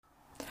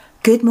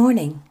Good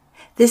morning.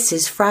 This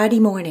is Friday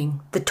morning,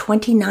 the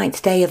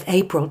 29th day of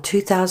April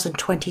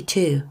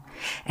 2022,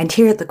 and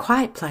here at the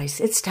Quiet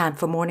Place, it's time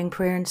for morning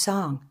prayer and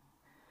song.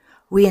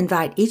 We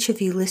invite each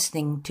of you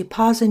listening to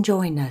pause and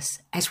join us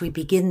as we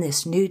begin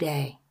this new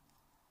day.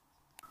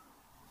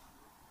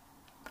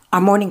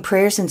 Our morning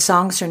prayers and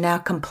songs are now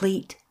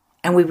complete,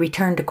 and we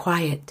return to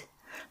quiet,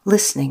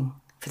 listening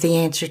for the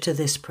answer to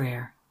this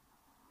prayer.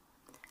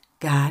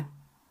 God,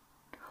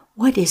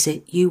 what is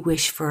it you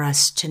wish for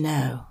us to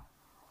know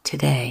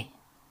today?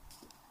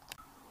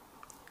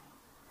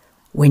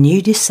 When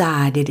you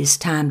decide it is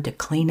time to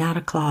clean out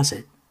a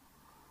closet,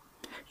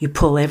 you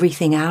pull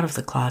everything out of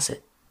the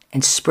closet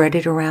and spread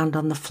it around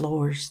on the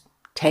floors,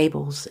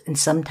 tables, and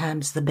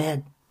sometimes the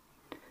bed.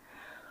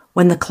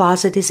 When the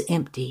closet is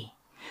empty,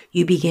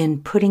 you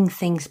begin putting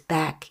things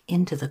back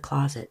into the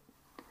closet.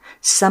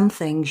 Some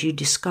things you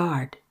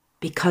discard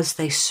because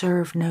they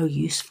serve no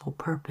useful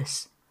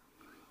purpose.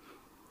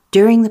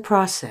 During the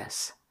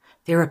process,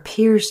 there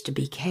appears to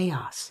be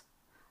chaos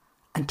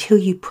until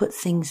you put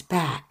things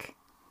back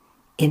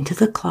into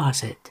the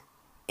closet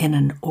in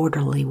an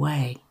orderly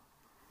way.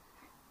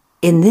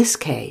 In this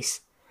case,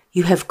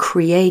 you have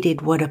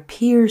created what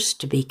appears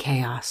to be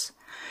chaos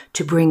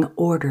to bring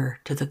order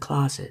to the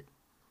closet.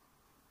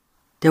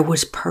 There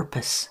was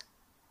purpose.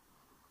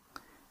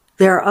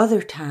 There are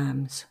other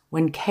times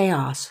when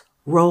chaos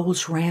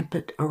rolls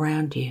rampant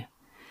around you,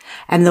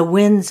 and the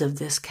winds of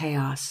this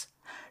chaos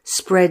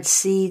spread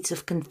seeds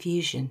of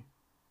confusion.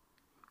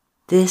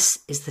 This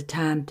is the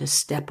time to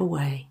step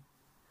away,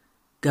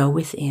 go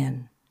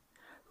within,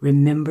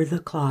 remember the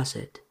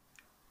closet,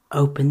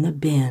 open the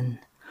bin,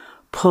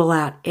 pull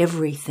out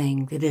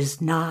everything that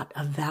is not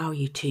of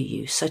value to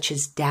you, such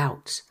as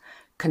doubts,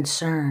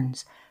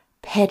 concerns,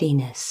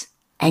 pettiness,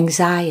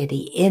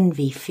 anxiety,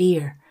 envy,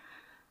 fear.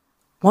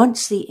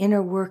 Once the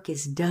inner work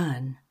is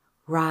done,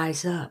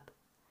 rise up.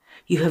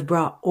 You have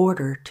brought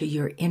order to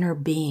your inner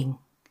being.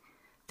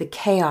 The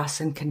chaos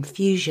and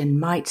confusion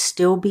might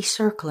still be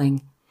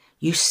circling.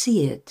 You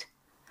see it,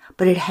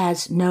 but it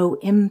has no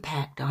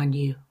impact on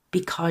you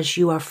because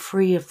you are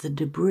free of the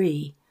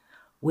debris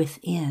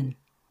within.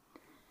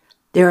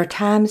 There are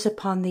times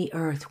upon the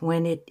earth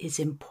when it is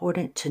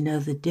important to know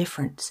the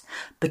difference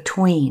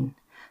between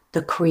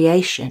the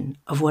creation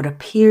of what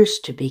appears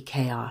to be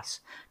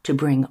chaos to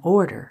bring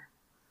order,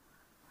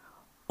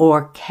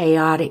 or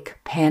chaotic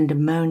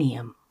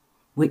pandemonium,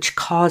 which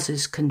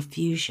causes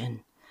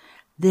confusion.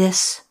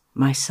 This,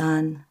 my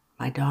son,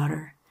 my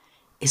daughter,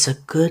 is a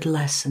good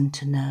lesson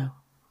to know.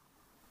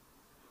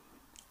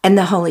 And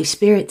the Holy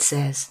Spirit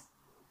says,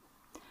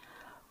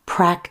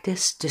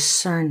 practice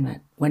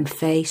discernment when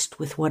faced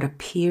with what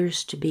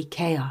appears to be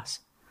chaos.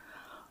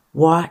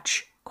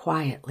 Watch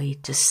quietly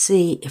to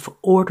see if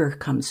order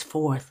comes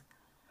forth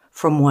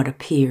from what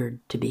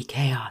appeared to be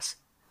chaos.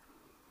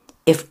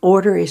 If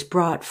order is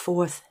brought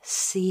forth,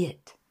 see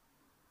it.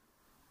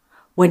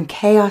 When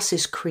chaos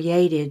is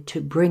created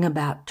to bring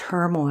about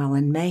turmoil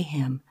and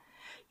mayhem,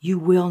 you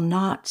will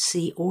not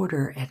see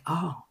order at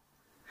all.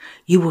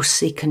 You will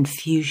see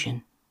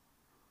confusion.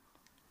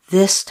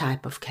 This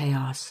type of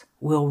chaos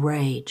will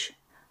rage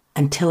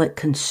until it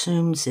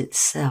consumes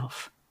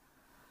itself.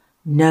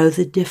 Know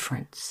the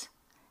difference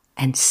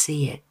and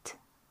see it.